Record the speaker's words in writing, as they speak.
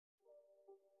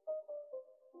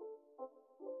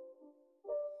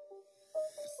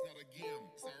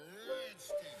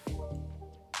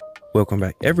Welcome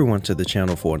back everyone to the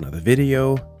channel for another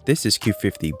video. This is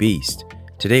Q50 Beast.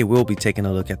 Today we'll be taking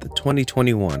a look at the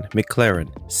 2021 McLaren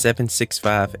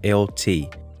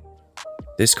 765LT.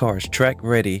 This car is track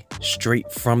ready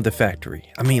straight from the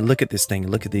factory. I mean, look at this thing.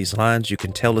 Look at these lines. You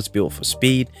can tell it's built for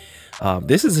speed.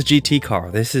 This is a GT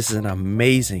car. This is an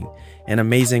amazing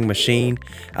machine.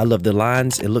 I love the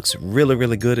lines. It looks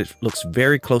really good. It looks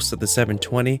very close to the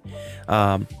 720.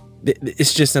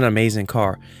 It's just an amazing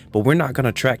car, but we're not going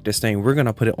to track this thing. We're going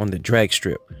to put it on the drag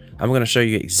strip. I'm going to show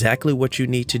you exactly what you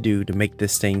need to do to make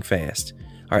this thing fast.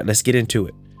 All right, let's get into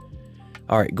it.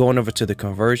 All right, going over to the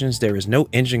conversions, there is no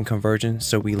engine conversion,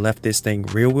 so we left this thing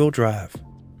rear wheel drive.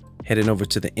 Heading over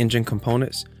to the engine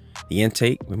components, the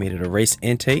intake, we made it a race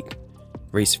intake,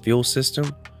 race fuel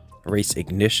system, race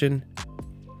ignition,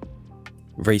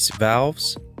 race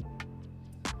valves,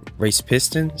 race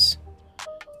pistons,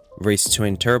 race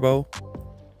twin turbo,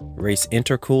 race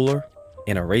intercooler,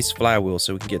 and a race flywheel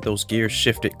so we can get those gears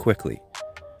shifted quickly.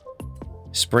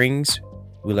 Springs,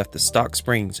 we left the stock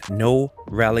springs, no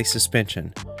rally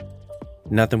suspension,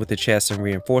 nothing with the chassis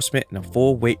reinforcement, and a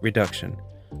full weight reduction.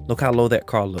 Look how low that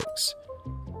car looks.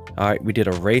 All right, we did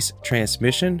a race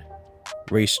transmission,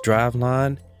 race drive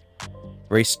line,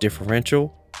 race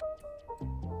differential.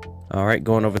 All right,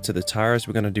 going over to the tires,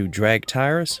 we're going to do drag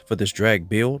tires for this drag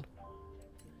build.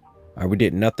 All right, we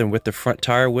did nothing with the front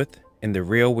tire width. In the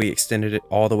rear, we extended it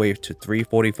all the way to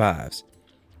 345s.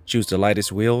 Choose the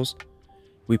lightest wheels.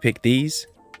 We picked these.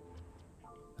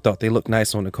 I thought they looked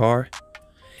nice on the car,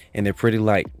 and they're pretty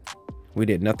light. We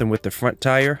did nothing with the front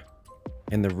tire.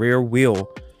 In the rear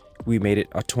wheel, we made it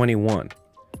a 21.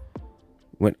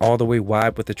 Went all the way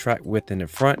wide with the track width in the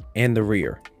front and the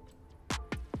rear.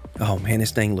 Oh man,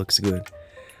 this thing looks good.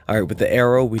 All right, with the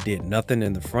arrow, we did nothing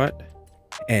in the front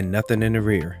and nothing in the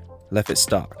rear. Left it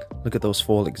stock. Look at those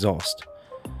full exhaust.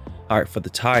 All right, for the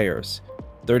tires,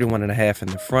 31.5 in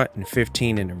the front and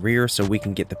 15 in the rear so we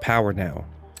can get the power down.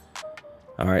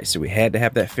 All right, so we had to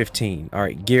have that 15. All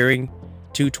right, gearing,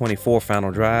 224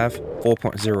 final drive,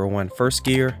 4.01 first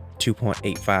gear,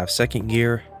 2.85 second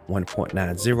gear,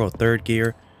 1.90 third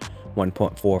gear,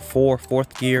 1.44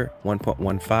 fourth gear,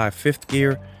 1.15 fifth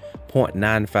gear,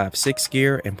 0.95 sixth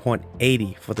gear, and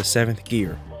 0.80 for the seventh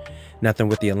gear. Nothing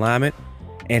with the alignment.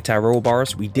 Anti-roll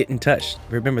bars, we didn't touch.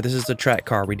 Remember, this is a track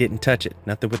car. We didn't touch it.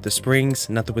 Nothing with the springs,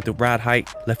 nothing with the ride height.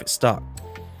 Left it stock.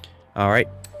 All right.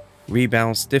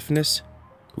 Rebound stiffness,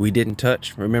 we didn't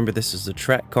touch. Remember, this is a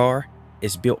track car.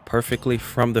 It's built perfectly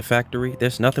from the factory.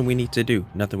 There's nothing we need to do.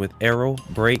 Nothing with aero,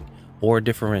 brake, or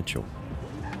differential.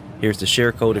 Here's the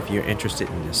share code if you're interested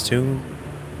in this tune.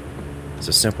 It's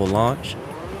a simple launch.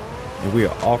 And we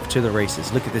are off to the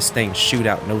races. Look at this thing shoot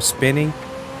out. No spinning.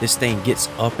 This thing gets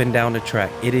up and down the track.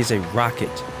 It is a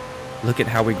rocket. Look at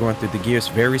how we're going through the gears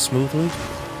very smoothly.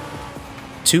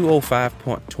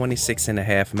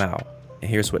 205.26.5 mile. And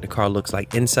here's what the car looks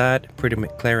like inside. Pretty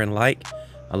McLaren-like.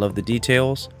 I love the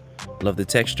details. Love the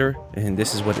texture. And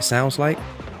this is what it sounds like.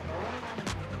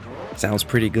 Sounds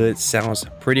pretty good. Sounds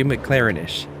pretty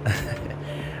McLaren-ish.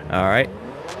 All right.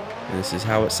 And this is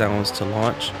how it sounds to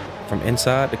launch from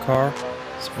inside the car.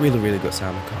 It's really good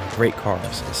sounding car. Great car.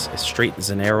 It's straight as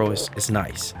an arrow. It's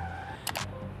nice.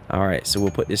 All right, so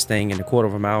we'll put this thing in a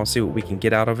 1/4 mile and see what we can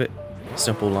get out of it.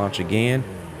 Simple launch again.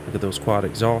 Look at those quad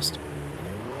exhaust.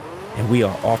 And we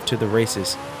are off to the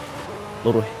races.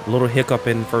 Little hiccup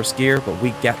in first gear, but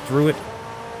we got through it.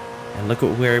 And look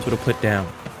what we were able to put down.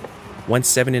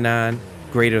 179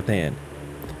 greater than.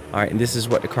 All right, and this is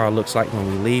what the car looks like when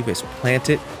we leave. It's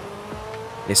planted.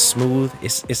 It's smooth.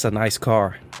 It's a nice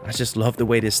car. I just love the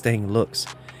way this thing looks,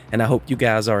 and I hope you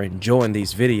guys are enjoying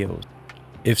these videos.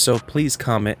 If so, please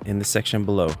comment in the section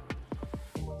below.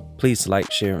 Please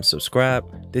like, share, and subscribe.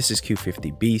 This is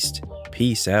Q50 Beast.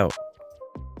 Peace out.